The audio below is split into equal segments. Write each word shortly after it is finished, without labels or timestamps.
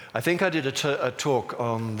I think I did a talk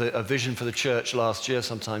on a vision for the church last year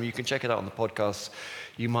sometime. You can check it out on the podcast.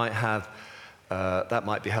 You might have, that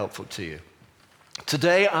might be helpful to you.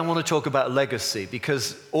 Today, I want to talk about legacy,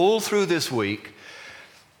 because all through this week,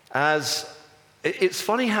 it's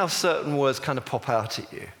funny how certain words kind of pop out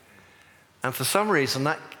at you. And for some reason,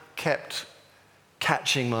 that kept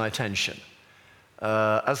catching my attention.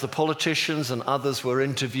 As the politicians and others were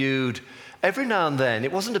interviewed, every now and then,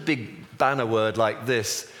 it wasn't a big banner word like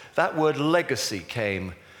this, that word legacy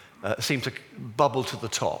seemed to bubble to the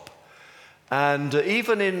top. And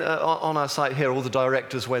even on our site here, all the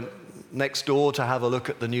directors went next door to have a look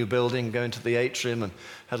at the new building, go into the atrium and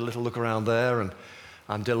had a little look around there. And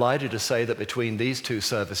I'm delighted to say that between these two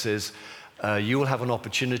services, you will have an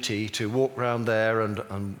opportunity to walk around there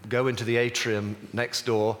and go into the atrium next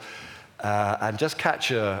door and just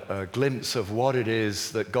catch a glimpse of what it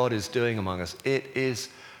is that God is doing among us. It is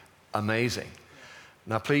amazing.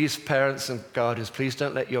 Now, please, parents and guardians, please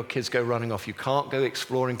don't let your kids go running off. You can't go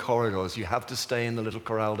exploring corridors. You have to stay in the little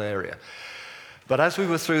corralled area. But as we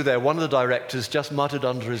were through there, one of the directors just muttered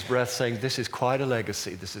under his breath, saying, "This is quite a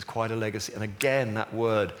legacy. This is quite a legacy." And again, that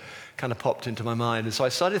word kind of popped into my mind. And so I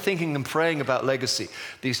started thinking and praying about legacy.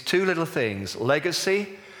 These two little things,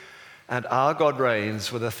 legacy and Our God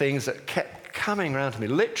Reigns, were the things that kept coming around to me.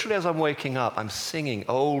 Literally, as I'm waking up, I'm singing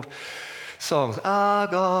old songs. Our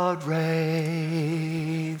God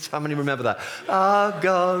reigns. How many remember that? Our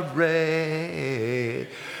God reigns.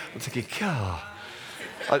 I'm thinking, God,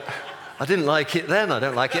 I didn't like it then, I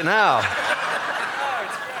don't like it now.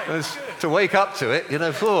 To wake up to it,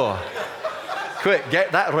 quick,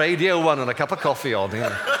 get that Radio 1 and a cup of coffee on.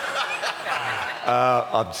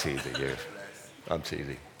 I'm teasing you. I'm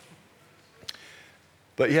teasing.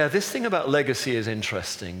 But yeah, this thing about legacy is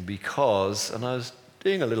interesting because, and I was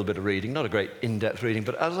doing a little bit of reading, not a great in-depth reading,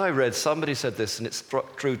 but as I read, somebody said this and it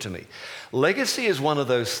struck true to me. Legacy is one of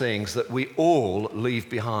those things that we all leave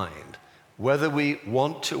behind, whether we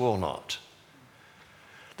want to or not.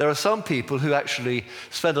 There are some people who actually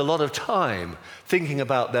spend a lot of time thinking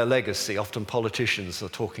about their legacy. Often politicians are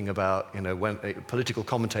talking about, when political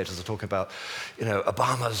commentators are talking about,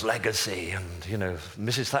 Obama's legacy and,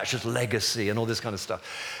 Mrs. Thatcher's legacy and all this kind of stuff.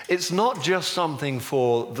 It's not just something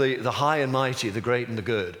for the high and mighty, the great and the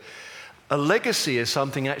good. A legacy is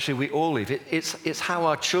something actually we all leave. It's how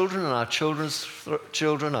our children and our children's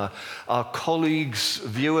children, our colleagues,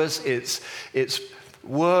 viewers, it's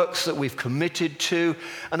works that we've committed to.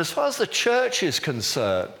 And as far as the church is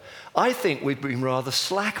concerned, I think we've been rather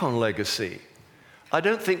slack on legacy. I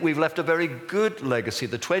don't think we've left a very good legacy.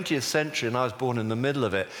 The 20th century, and I was born in the middle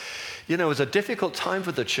of it, was a difficult time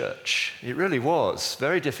for the church. It really was,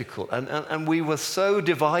 very difficult. And we were so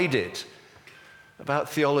divided about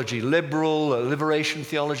theology, liberation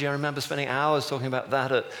theology. I remember spending hours talking about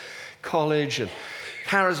that at college, and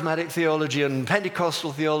charismatic theology and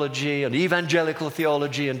Pentecostal theology and evangelical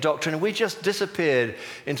theology and doctrine. And we just disappeared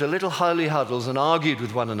into little holy huddles and argued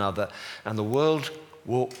with one another. And the world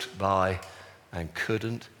walked by and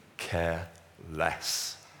couldn't care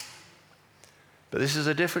less. But this is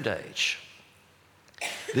a different age.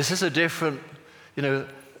 This is a different,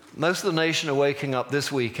 most of the nation are waking up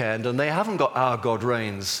this weekend and they haven't got Our God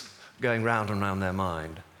Reigns going round and round their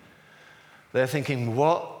mind. They're thinking,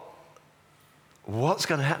 what's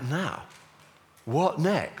going to happen now? What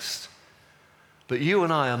next? But you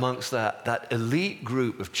and I, amongst that elite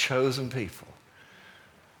group of chosen people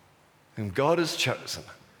whom God has chosen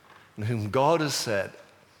and whom God has said,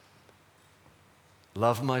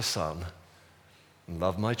 love my son and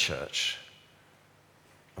love my church,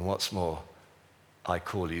 and what's more, I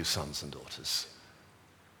call you sons and daughters.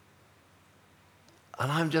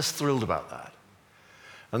 And I'm just thrilled about that.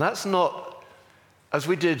 And that's not, as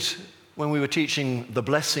we did when we were teaching the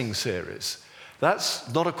Blessing series,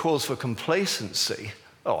 that's not a cause for complacency.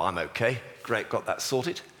 Oh, I'm okay. Great, got that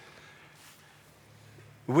sorted.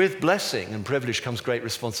 With blessing and privilege comes great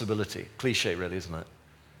responsibility. Cliche, really, isn't it?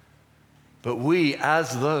 But we,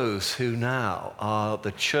 as those who now are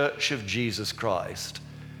the Church of Jesus Christ,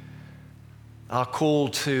 are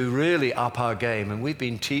called to really up our game. And we've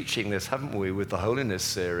been teaching this, haven't we, with the Holiness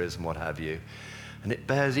series and what have you. And it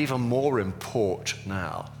bears even more import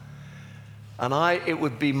now. And it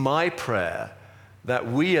would be my prayer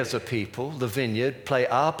that we as a people, the Vineyard, play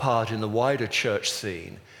our part in the wider church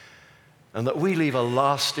scene, and that we leave a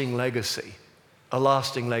lasting legacy, a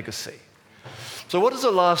lasting legacy. So what does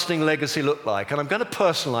a lasting legacy look like? And I'm going to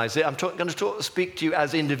personalize it. I'm going to speak to you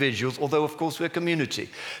as individuals, although of course we're a community,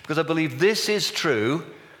 because I believe this is true,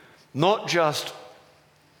 not just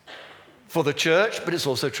for the church, but it's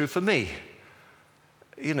also true for me.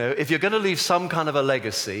 if you're going to leave some kind of a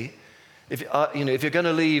legacy, if you're going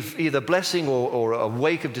to leave either blessing or a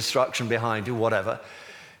wake of destruction behind you, whatever,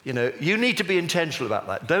 you need to be intentional about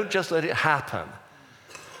that. Don't just let it happen.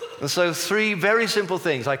 And so 3 very simple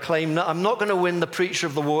things. I claim I'm not going to win the Preacher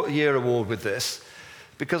of the Year award with this,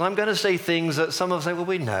 because I'm going to say things that some of us say, well,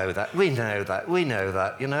 we know that.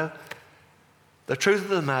 The truth of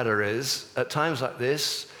the matter is, at times like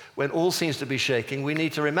this, when all seems to be shaking, we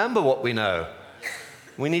need to remember what we know.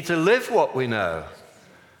 We need to live what we know.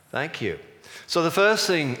 Thank you. So the first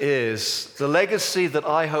thing is, the legacy that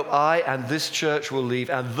I hope I and this church will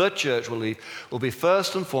leave, and the church will leave, will be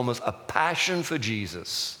first and foremost a passion for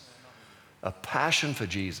Jesus. A passion for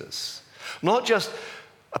Jesus. Not just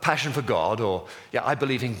a passion for God, or, I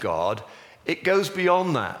believe in God. It goes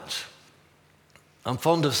beyond that. I'm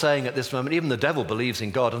fond of saying at this moment, even the devil believes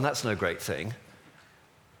in God, and that's no great thing.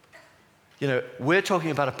 We're talking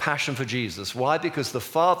about a passion for Jesus. Why? Because the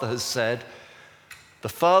Father has said,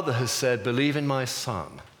 believe in my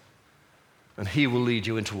Son, and he will lead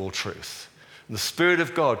you into all truth. And the Spirit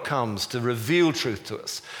of God comes to reveal truth to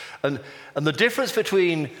us. And the difference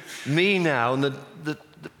between me now and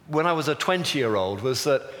when I was a 20-year-old was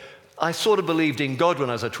that I sort of believed in God when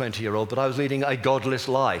I was a 20-year-old, but I was leading a godless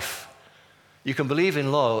life. You can believe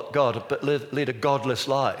in God, but lead a godless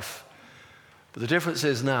life. But the difference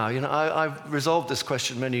is now, I resolved this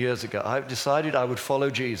question many years ago. I decided I would follow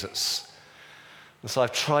Jesus. And so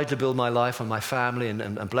I've tried to build my life and my family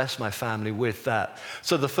and bless my family with that.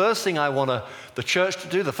 So the first thing I want the church to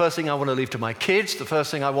do, the first thing I want to leave to my kids, the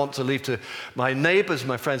first thing I want to leave to my neighbors,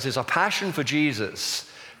 my friends, is a passion for Jesus.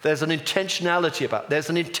 There's an intentionality there's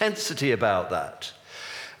an intensity about that.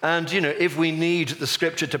 And, if we need the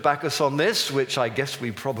scripture to back us on this, which I guess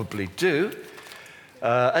we probably do,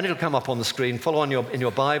 and it'll come up on the screen, follow in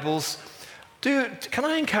your Bibles. Can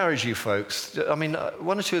I encourage you folks? I mean,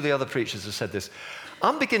 1 or 2 of the other preachers have said this.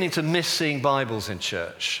 I'm beginning to miss seeing Bibles in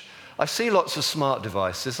church. I see lots of smart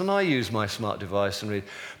devices, and I use my smart device and read.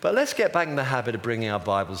 But let's get back in the habit of bringing our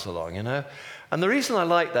Bibles along, And the reason I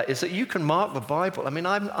like that is that you can mark the Bible. I mean,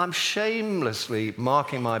 I'm shamelessly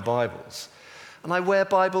marking my Bibles. And I wear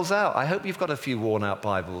Bibles out. I hope you've got a few worn-out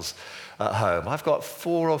Bibles at home. I've got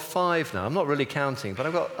 4 or 5 now. I'm not really counting, but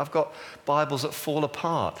I've got Bibles that fall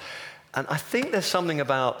apart. And I think there's something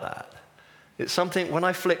about that. It's something, when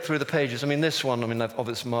I flick through the pages, this one, I've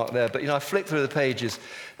obviously marked there, but, I flick through the pages,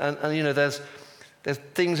 and there's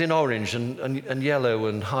things in orange and yellow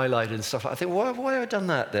and highlighted and stuff. I think, why have I done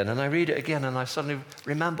that then? And I read it again, and I suddenly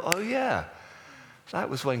remember, oh, yeah, that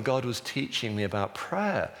was when God was teaching me about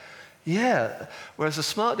prayer. Yeah, whereas a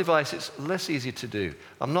smart device, it's less easy to do.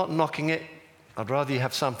 I'm not knocking it. I'd rather you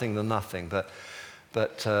have something than nothing. But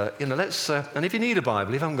let's, and if you need a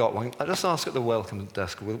Bible, if you haven't got one, just ask at the welcome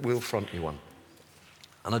desk. We'll front you one.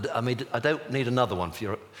 And I don't need another one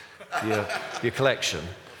for your collection.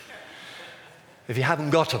 If you haven't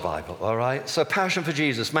got a Bible, all right? So passion for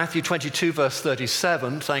Jesus, Matthew 22, verse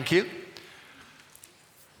 37, thank you.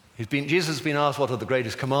 Jesus has been asked what are the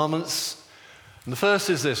greatest commandments. And the first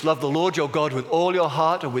is this: love the Lord your God with all your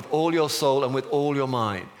heart and with all your soul and with all your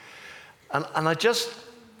mind. And I'm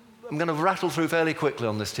going to rattle through fairly quickly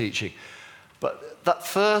on this teaching. But that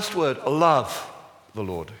first word, love the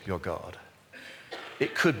Lord your God.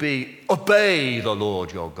 It could be obey the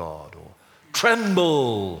Lord your God, or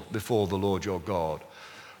tremble before the Lord your God,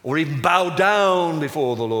 or even bow down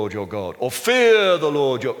before the Lord your God, or fear the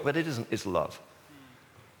Lord your God. But it isn't, it's love.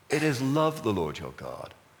 It is love the Lord your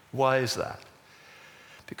God. Why is that?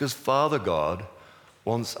 Because Father God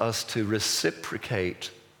wants us to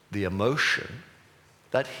reciprocate the emotion,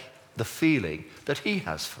 the feeling that he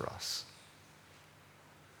has for us.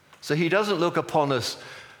 So he doesn't look upon us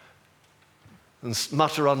and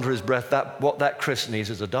mutter under his breath that what that Chris needs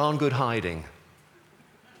is a darn good hiding.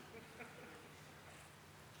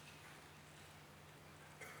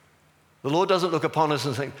 The Lord doesn't look upon us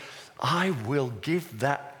and think, I will give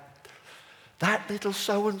that little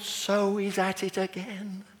so-and-so is at it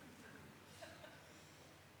again.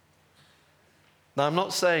 Now, I'm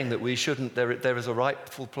not saying that we shouldn't, there is a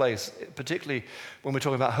rightful place, particularly when we're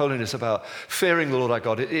talking about holiness, about fearing the Lord our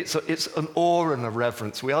God. It's an awe and a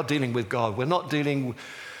reverence. We are dealing with God. We're not dealing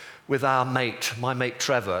with our mate, my mate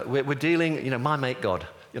Trevor. We're dealing, my mate God.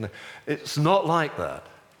 It's not like that.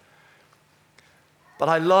 But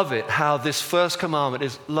I love it how this first commandment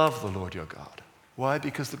is love the Lord your God. Why?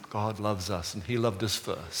 Because God loves us and he loved us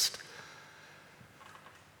first.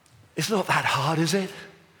 It's not that hard, is it?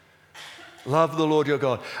 Love the Lord your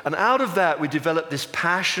God. And out of that, we develop this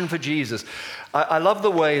passion for Jesus. I love the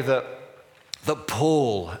way that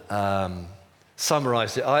Paul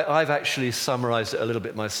summarized it. I've actually summarized it a little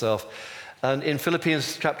bit myself. And in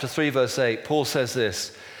Philippians chapter 3, verse 8, Paul says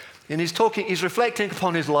this, and he's reflecting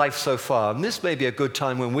upon his life so far. And this may be a good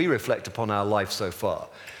time when we reflect upon our life so far.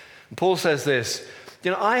 And Paul says this,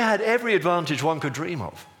 I had every advantage one could dream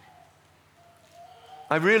of.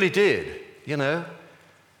 I really did,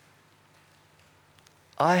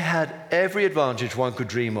 I had every advantage one could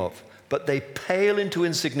dream of, but they pale into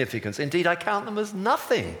insignificance. Indeed, I count them as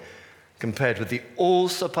nothing compared with the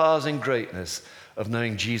all-surpassing greatness of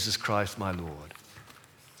knowing Jesus Christ, my Lord.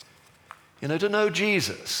 To know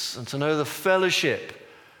Jesus and to know the fellowship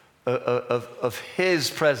of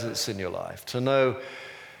his presence in your life, to know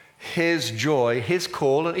his joy, his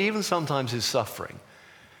call, and even sometimes his suffering,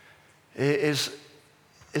 is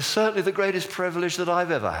certainly the greatest privilege that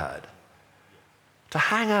I've ever had. To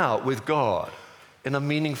hang out with God in a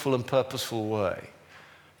meaningful and purposeful way.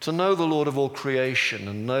 To know the Lord of all creation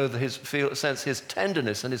and know sense his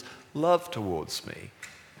tenderness and his love towards me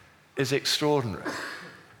is extraordinary.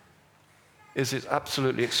 Is it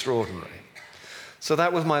absolutely extraordinary? So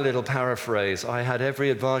that was my little paraphrase. I had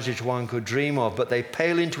every advantage one could dream of, but they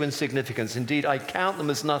pale into insignificance. Indeed, I count them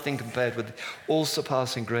as nothing compared with the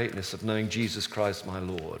all-surpassing greatness of knowing Jesus Christ, my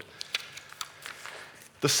Lord.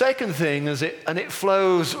 The second thing is and it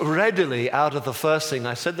flows readily out of the first thing.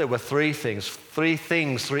 I said there were three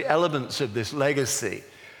elements of this legacy,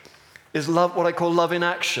 is love, what I call love in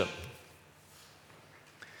action.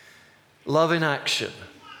 Love in action.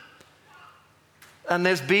 And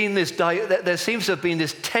there seems to have been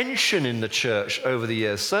this tension in the church over the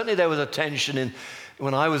years. Certainly there was a tension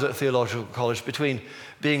when I was at theological college between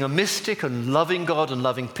being a mystic and loving God and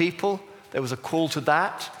loving people. There was a call to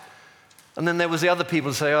that. And then there was the other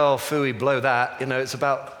people who say, oh, phooey, blow that. It's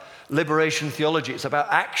about liberation theology. It's about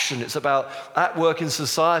action. It's about at work in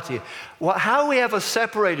society. How we ever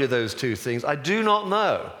separated those two things, I do not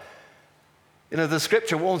know. The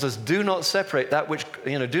scripture warns us, do not separate that which,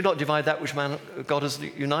 do not divide that which God has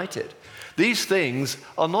united. These things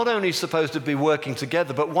are not only supposed to be working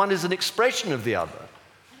together, but one is an expression of the other.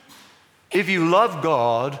 If you love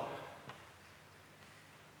God,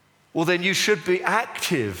 well, then you should be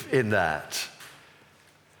active in that.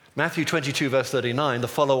 Matthew 22, verse 39, the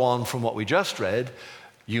follow-on from what we just read,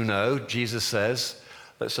 Jesus says,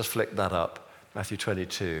 let's just flick that up. Matthew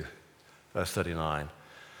 22, verse 39.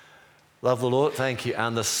 Love the Lord, thank you.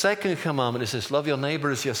 And the second commandment is this, love your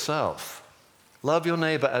neighbor as yourself. Love your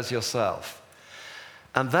neighbor as yourself.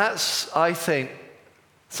 And that's, I think,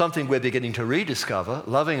 something we're beginning to rediscover,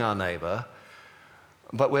 loving our neighbor,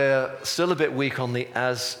 but we're still a bit weak on the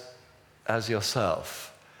as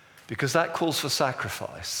yourself, because that calls for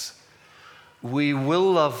sacrifice. We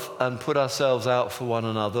will love and put ourselves out for one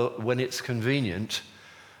another when it's convenient,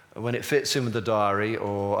 when it fits in with the diary,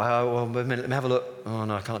 or, well, wait a minute, let me have a look. Oh,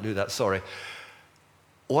 no, I can't do that, sorry.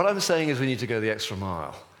 What I'm saying is we need to go the extra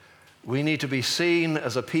mile. We need to be seen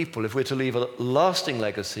as a people, if we're to leave a lasting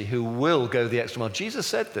legacy, who will go the extra mile. Jesus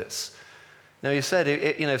said this. Now, he said,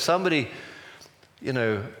 if somebody,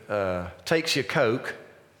 takes your Coke,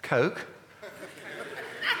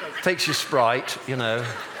 takes your Sprite,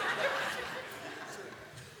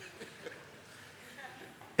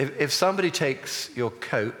 If somebody takes your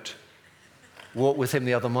coat, walk with him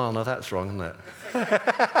the other mile. No, that's wrong, isn't it?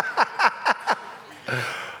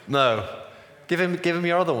 No. Give him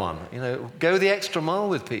your other one. Go the extra mile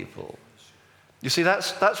with people. You see,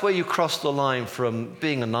 that's where you cross the line from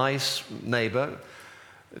being a nice neighbor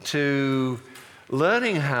to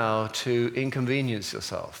learning how to inconvenience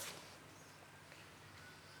yourself.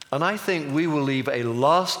 And I think we will leave a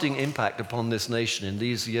lasting impact upon this nation in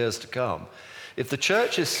these years to come if the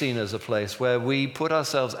church is seen as a place where we put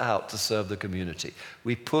ourselves out to serve the community.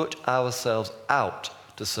 We put ourselves out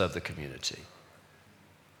to serve the community.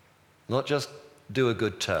 Not just do a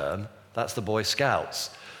good turn, that's the Boy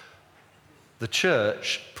Scouts. The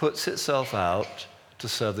church puts itself out to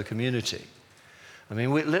serve the community.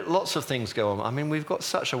 Lots of things go on. We've got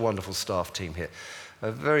such a wonderful staff team here.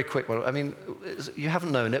 A very quick one. You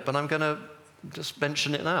haven't known it, but I'm going to just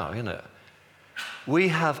mention it now, We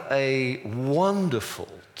have a wonderful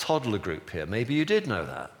toddler group here. Maybe you did know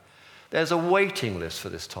that. There's a waiting list for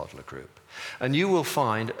this toddler group. And you will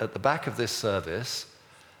find at the back of this service,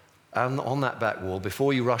 and on that back wall,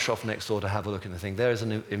 before you rush off next door to have a look at the thing, there is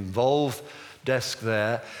an involved desk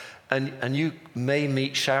there. And you may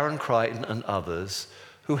meet Sharon Crichton and others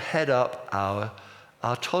who head up our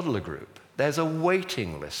toddler group. There's a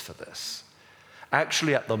waiting list for this.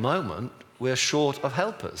 Actually, at the moment, we're short of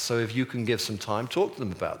helpers. So if you can give some time, talk to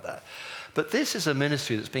them about that. But this is a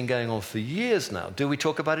ministry that's been going on for years now. Do we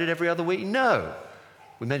talk about it every other week? No.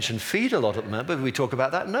 We mentioned feed a lot at the moment, but we talk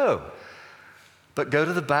about that? No. But go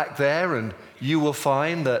to the back there and you will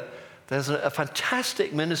find that there's a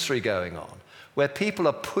fantastic ministry going on where people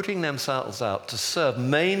are putting themselves out to serve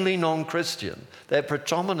mainly non-Christian. They're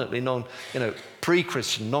predominantly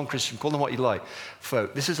pre-Christian, non-Christian, call them what you like,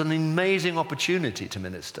 folk. This is an amazing opportunity to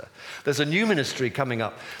minister. There's a new ministry coming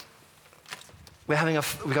up. We've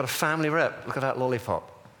got a family rep. Look at that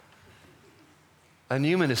lollipop. A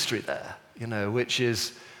new ministry there, which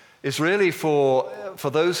is really for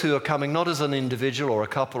those who are coming not as an individual or a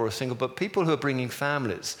couple or a single, but people who are bringing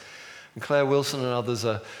families. And Claire Wilson and others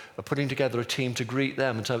are putting together a team to greet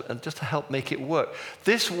them and just to help make it work.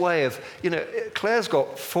 This way of, Claire's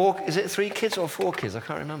got 3 kids or 4 kids? I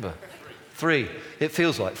can't remember. 3. It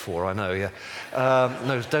feels like 4, I know, yeah.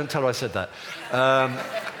 No, don't tell her I said that.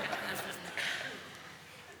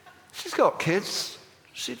 She's got kids.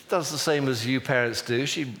 She does the same as you parents do.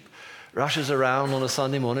 She rushes around on a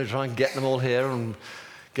Sunday morning to try and get them all here and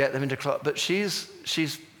get them into class. But she's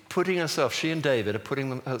putting herself, she and David are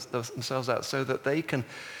putting themselves out so that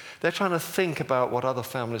they're trying to think about what other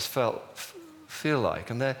families feel like.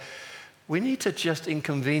 And we need to just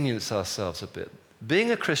inconvenience ourselves a bit.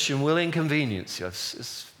 Being a Christian will inconvenience you.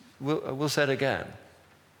 We'll say it again.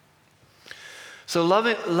 So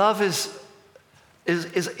love is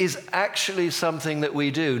actually something that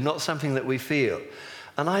we do, not something that we feel.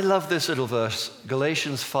 And I love this little verse,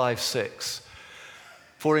 Galatians 5:6.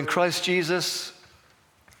 For in Christ Jesus,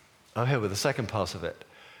 here with the second part of it,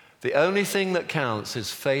 the only thing that counts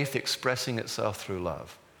is faith expressing itself through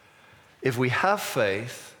love. If we have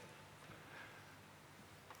faith,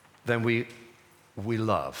 then we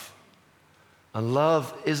love. And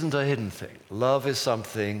love isn't a hidden thing. Love is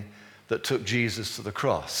something that took Jesus to the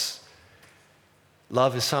cross.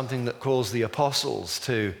 Love is something that caused the apostles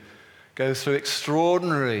to go through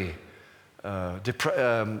extraordinary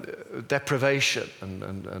deprivation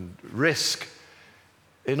and risk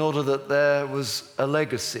in order that there was a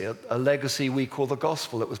legacy we call the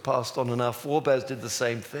gospel that was passed on, and our forebears did the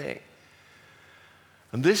same thing.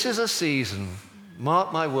 And this is a season,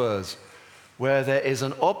 mark my words, where there is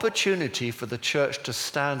an opportunity for the church to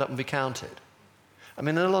stand up and be counted. I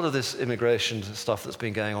mean, a lot of this immigration stuff that's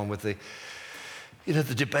been going on with the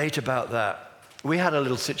debate about that. We had a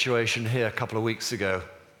little situation here a couple of weeks ago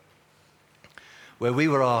where we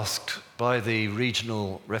were asked by the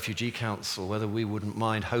Regional Refugee Council whether we wouldn't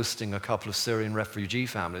mind hosting a couple of Syrian refugee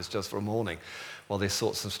families just for a morning while they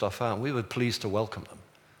sort some stuff out. And we were pleased to welcome them.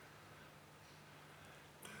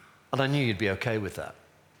 And I knew you'd be okay with that.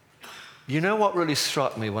 You know what really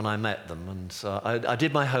struck me when I met them? And so I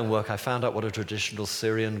did my homework. I found out what a traditional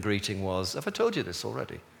Syrian greeting was. Have I told you this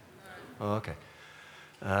already? Oh, okay.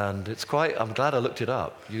 And I'm glad I looked it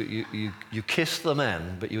up. You kiss the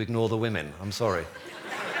men, but you ignore the women. I'm sorry.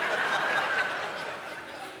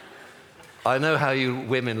 I know how you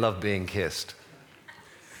women love being kissed.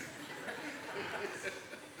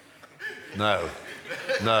 No,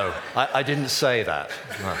 I didn't say that.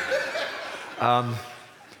 No.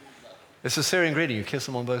 It's a Syrian greeting. You kiss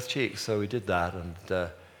them on both cheeks, so we did that.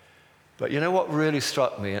 But you know what really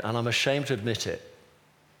struck me, and I'm ashamed to admit it?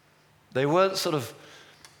 They weren't sort of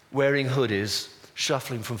wearing hoodies,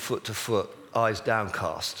 shuffling from foot to foot, eyes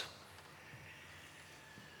downcast,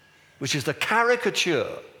 which is the caricature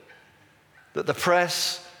that the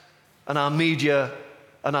press and our media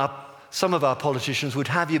and some of our politicians would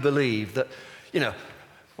have you believe that,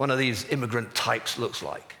 one of these immigrant types looks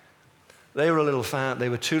like. They were they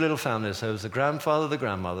were 2 little families. There was the grandfather, the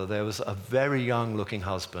grandmother. There was a very young-looking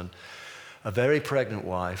husband, a very pregnant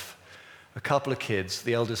wife, a couple of kids,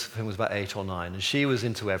 the eldest of whom was about 8 or 9, and she was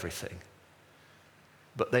into everything.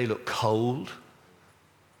 But they looked cold,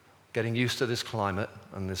 getting used to this climate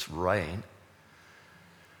and this rain.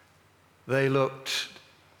 They looked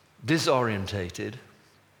disorientated.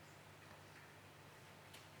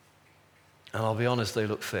 And I'll be honest, they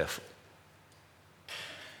looked fearful.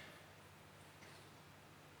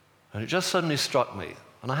 And it just suddenly struck me,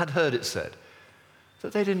 and I had heard it said,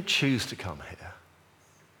 that they didn't choose to come here.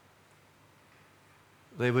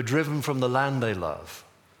 They were driven from the land they love.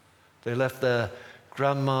 They left their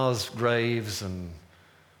grandma's graves and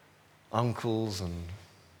uncles and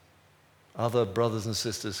other brothers and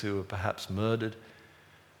sisters who were perhaps murdered,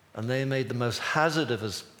 and they made the most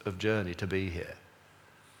hazardous of journey to be here.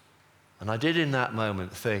 And I did in that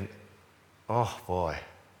moment think, oh boy,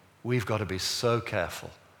 we've got to be so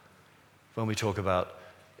careful when we talk about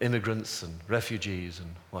immigrants and refugees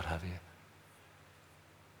and what have you.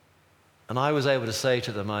 And I was able to say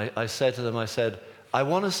to them, I said, I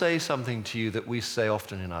want to say something to you that we say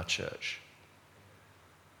often in our church.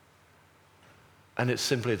 And it's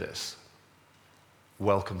simply this: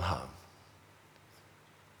 welcome home.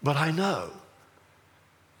 But I know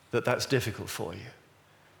that that's difficult for you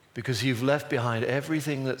because you've left behind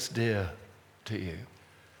everything that's dear to you.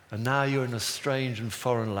 And now you're in a strange and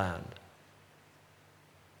foreign land.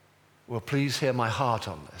 Well, please hear my heart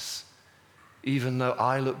on this, even though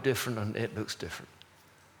I look different and it looks different.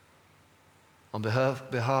 On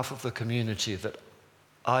behalf of the community that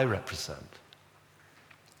I represent,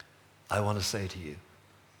 I want to say to you,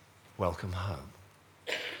 welcome home.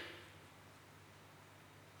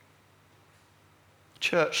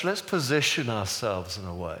 Church, let's position ourselves in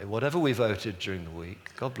a way, whatever we voted during the week,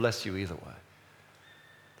 God bless you either way.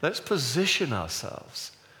 Let's position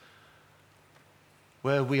ourselves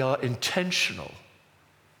where we are intentional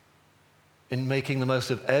in making the most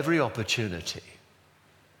of every opportunity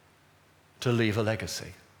to leave a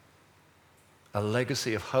legacy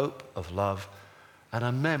of hope, of love, and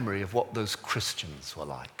a memory of what those Christians were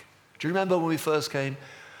like. Do you remember when we first came?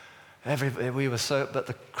 We were so, but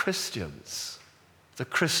the Christians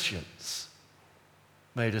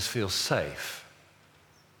made us feel safe.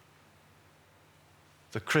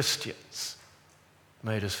 The Christians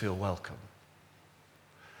made us feel welcome.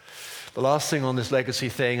 The last thing on this legacy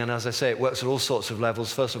thing, and as I say, it works at all sorts of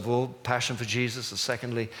levels. First of all, passion for Jesus. And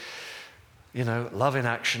secondly, love in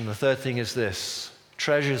action. The third thing is this: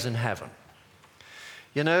 treasures in heaven.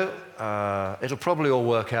 It'll probably all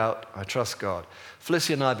work out. I trust God.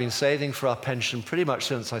 Felicia and I have been saving for our pension pretty much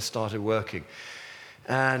since I started working.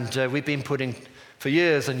 And we've been putting, for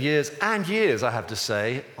years and years and years, I have to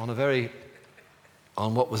say, on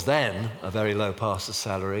what was then a very low pastor's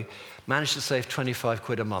salary, managed to save 25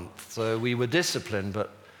 quid a month. So we were disciplined, but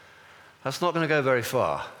that's not going to go very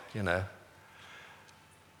far,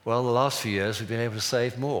 Well, the last few years, we've been able to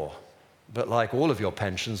save more. But like all of your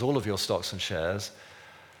pensions, all of your stocks and shares,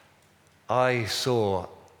 I saw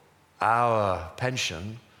our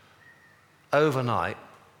pension overnight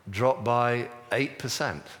drop by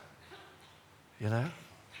 8%, And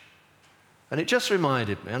it just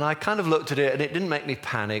reminded me, and I kind of looked at it, and it didn't make me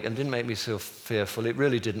panic and didn't make me feel fearful. It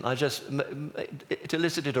really didn't. It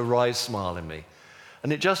elicited a wry smile in me.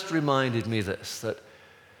 And it just reminded me that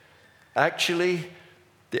actually,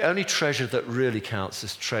 the only treasure that really counts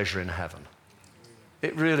is treasure in heaven.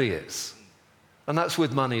 It really is. And that's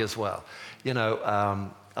with money as well.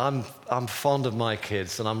 I'm fond of my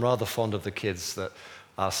kids, and I'm rather fond of the kids that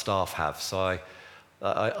our staff have. So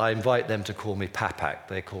I invite them to call me Papak.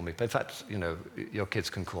 They call me, in fact, your kids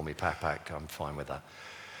can call me Papak. I'm fine with that.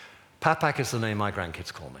 Papak is the name my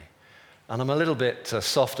grandkids call me. And I'm a little bit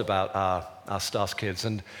soft about our staff's kids.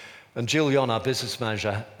 And Jill Yon, our business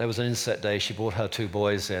manager, there was an inset day. She brought her 2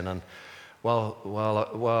 boys in. And while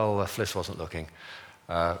Fliss wasn't looking,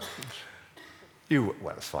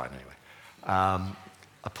 it's fine anyway.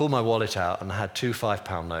 I pulled my wallet out and I had 2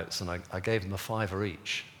 £5 notes, and I gave them a £5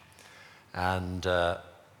 each. And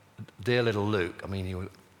dear little Luke, he was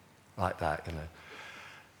like that,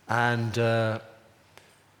 And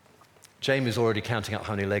Jamie's already counting up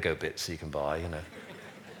how many Lego bits he can buy,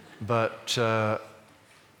 But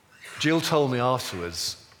Jill told me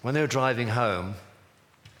afterwards, when they were driving home,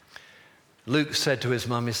 Luke said to his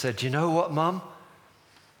mum, he said, "You know what, Mum?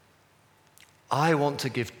 I want to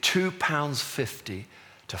give £2.50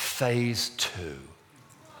 to phase 2.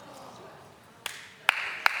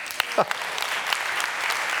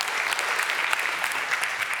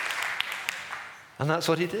 And that's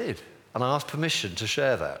what he did. And I asked permission to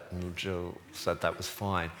share that. And Jill said that was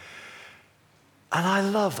fine. And I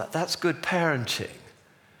love that. That's good parenting.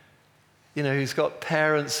 He's got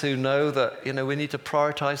parents who know that, we need to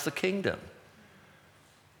prioritize the kingdom.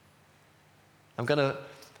 I'm going to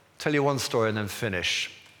tell you one story and then finish.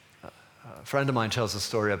 A friend of mine tells a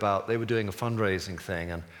story about they were doing a fundraising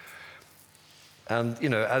thing, and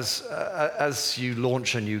as you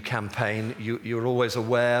launch a new campaign, you're always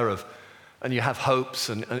aware of, and you have hopes,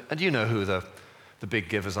 and you know who the big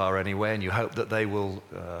givers are anyway, and you hope that they will,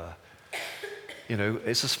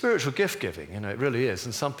 it's a spiritual gift giving, it really is,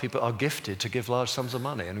 and some people are gifted to give large sums of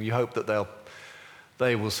money, and you hope that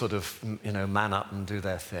they will sort of, man up and do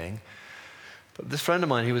their thing. But this friend of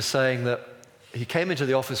mine, he was saying that he came into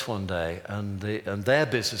the office one day, and their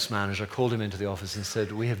business manager called him into the office and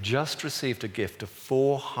said, "We have just received a gift of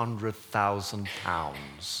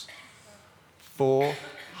 £400,000.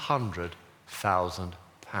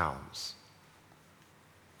 £400,000.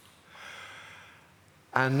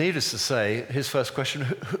 And needless to say, his first question,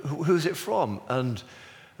 who's it from? And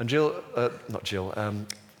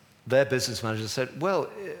their business manager said, "Well,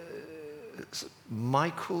 it's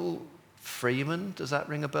Michael Freeman, does that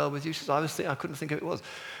ring a bell with you?" She said, I couldn't think of it was.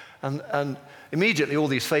 And immediately all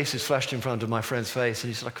these faces flashed in front of my friend's face, and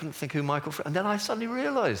he said, I couldn't think who Michael Freeman. And then I suddenly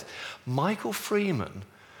realized Michael Freeman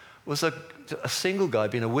was a single guy,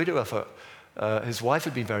 being a widower for, his wife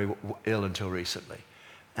had been very ill until recently.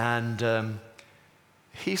 And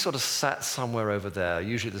he sort of sat somewhere over there,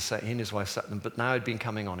 usually he and his wife sat them, but now he'd been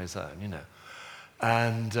coming on his own, you know.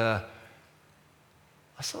 And I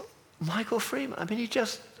thought, Michael Freeman, I mean, he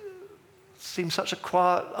just seemed such a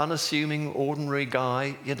quiet, unassuming, ordinary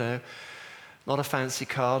guy, you know, not a fancy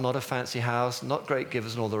car, not a fancy house, not great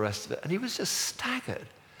givers and all the rest of it. And he was just staggered.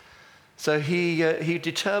 So he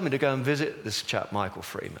determined to go and visit this chap, Michael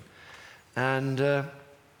Freeman. And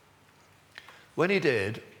when he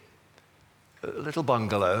did, a little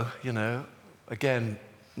bungalow, you know, again,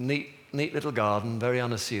 neat little garden, very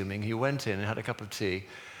unassuming. He went in and had a cup of tea.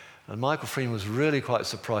 And Michael Freeman was really quite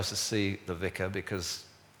surprised to see the vicar, because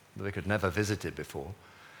the vicar had never visited before.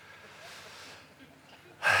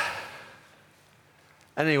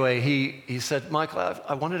 Anyway, he said, Michael,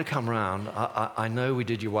 I wanted to come round. I know we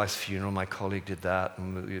did your wife's funeral. My colleague did that.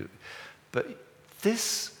 But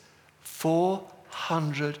this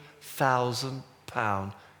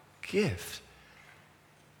 £400,000 gift,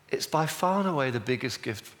 it's by far and away the biggest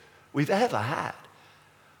gift we've ever had.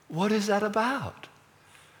 What is that about?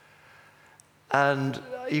 And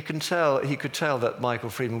he could tell that Michael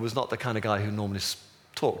Freeman was not the kind of guy who normally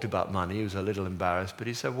talked about money. He was a little embarrassed, but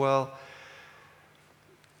he said, well,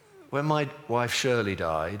 when my wife Shirley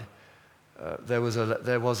died, there was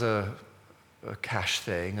a cash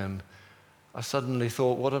thing, and I suddenly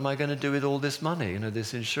thought, what am I going to do with all this money? You know,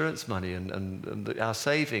 this insurance money and our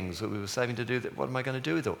savings that we were saving to do that. What am I going to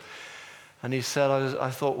do with it all? And he said, I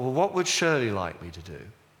thought, well, what would Shirley like me to do?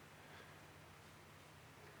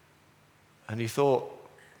 And he thought,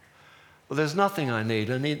 well, there's nothing I need.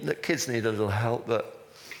 The kids need a little help, but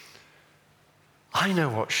I know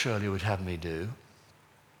what Shirley would have me do.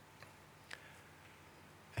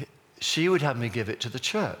 She would have me give it to the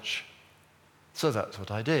church. So that's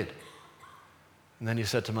what I did. And then he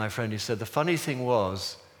said to my friend, he said, the funny thing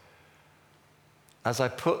was, as I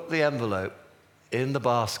put the envelope in the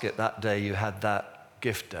basket that day you had that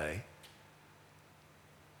gift day,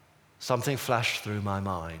 something flashed through my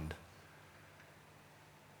mind.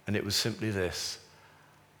 And it was simply this: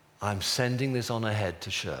 I'm sending this on ahead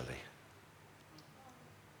to Shirley.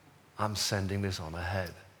 I'm sending this on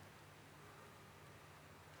ahead.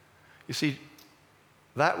 You see,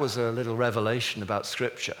 that was a little revelation about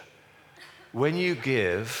Scripture. When you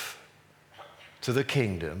give to the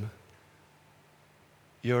kingdom,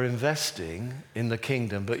 you're investing in the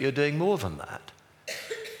kingdom, but you're doing more than that.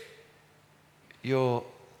 You're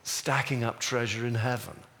stacking up treasure in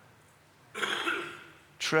heaven.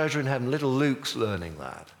 Treasure in heaven. Little Luke's learning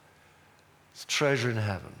that. It's treasure in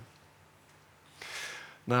heaven.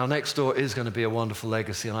 Now, next door is going to be a wonderful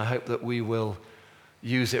legacy, and I hope that we will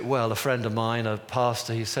use it well. A friend of mine, a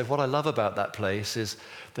pastor, he said, what I love about that place is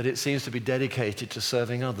that it seems to be dedicated to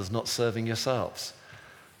serving others, not serving yourselves.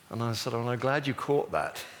 And I said, well, I'm glad you caught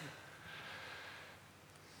that.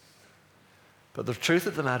 But the truth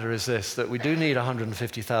of the matter is this, that we do need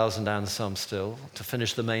 150,000 and some still to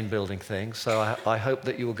finish the main building thing. So I hope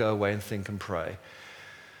that you will go away and think and pray.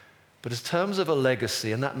 But in terms of a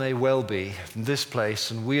legacy, and that may well be in this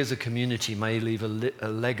place, and we as a community may leave a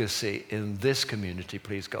legacy in this community,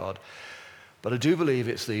 please God. But I do believe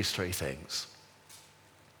it's these three things.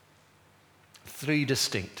 Three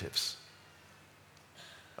distinctives.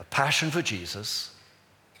 A passion for Jesus,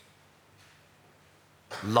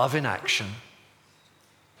 love in action,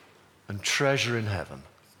 and treasure in heaven.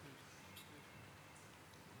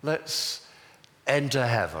 Let's enter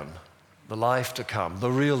heaven, the life to come,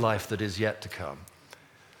 the real life that is yet to come,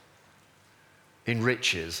 in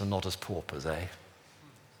riches and not as paupers, eh?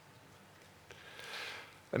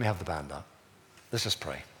 Let me have the band up. Let's just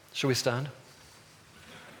pray. Shall we stand?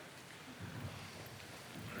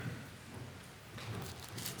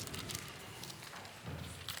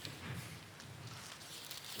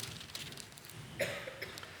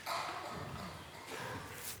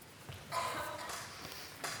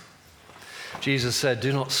 Jesus said,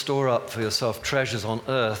 do not store up for yourself treasures on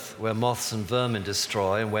earth where moths and vermin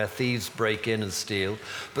destroy and where thieves break in and steal,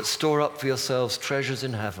 but store up for yourselves treasures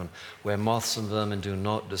in heaven where moths and vermin do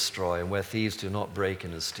not destroy and where thieves do not break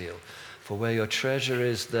in and steal. For where your treasure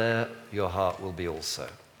is, there your heart will be also.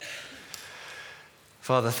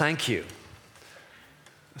 Father, thank you.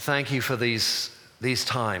 Thank you for these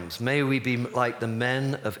times. May we be like the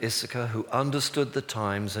men of Issachar who understood the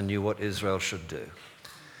times and knew what Israel should do.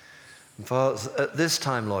 And Father, at this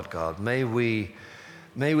time, Lord God, may we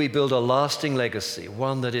May we build a lasting legacy,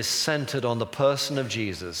 one that is centered on the person of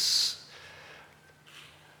Jesus.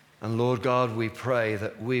 And Lord God, we pray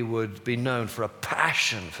that we would be known for a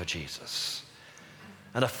passion for Jesus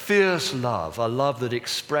and a fierce love, a love that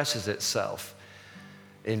expresses itself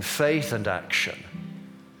in faith and action,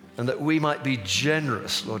 and that we might be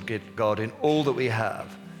generous, Lord God, in all that we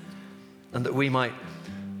have, and that we might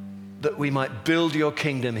build your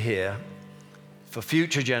kingdom here for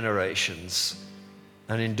future generations,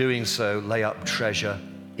 and in doing so, lay up treasure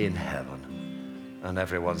in heaven. And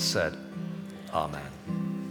everyone said, Amen.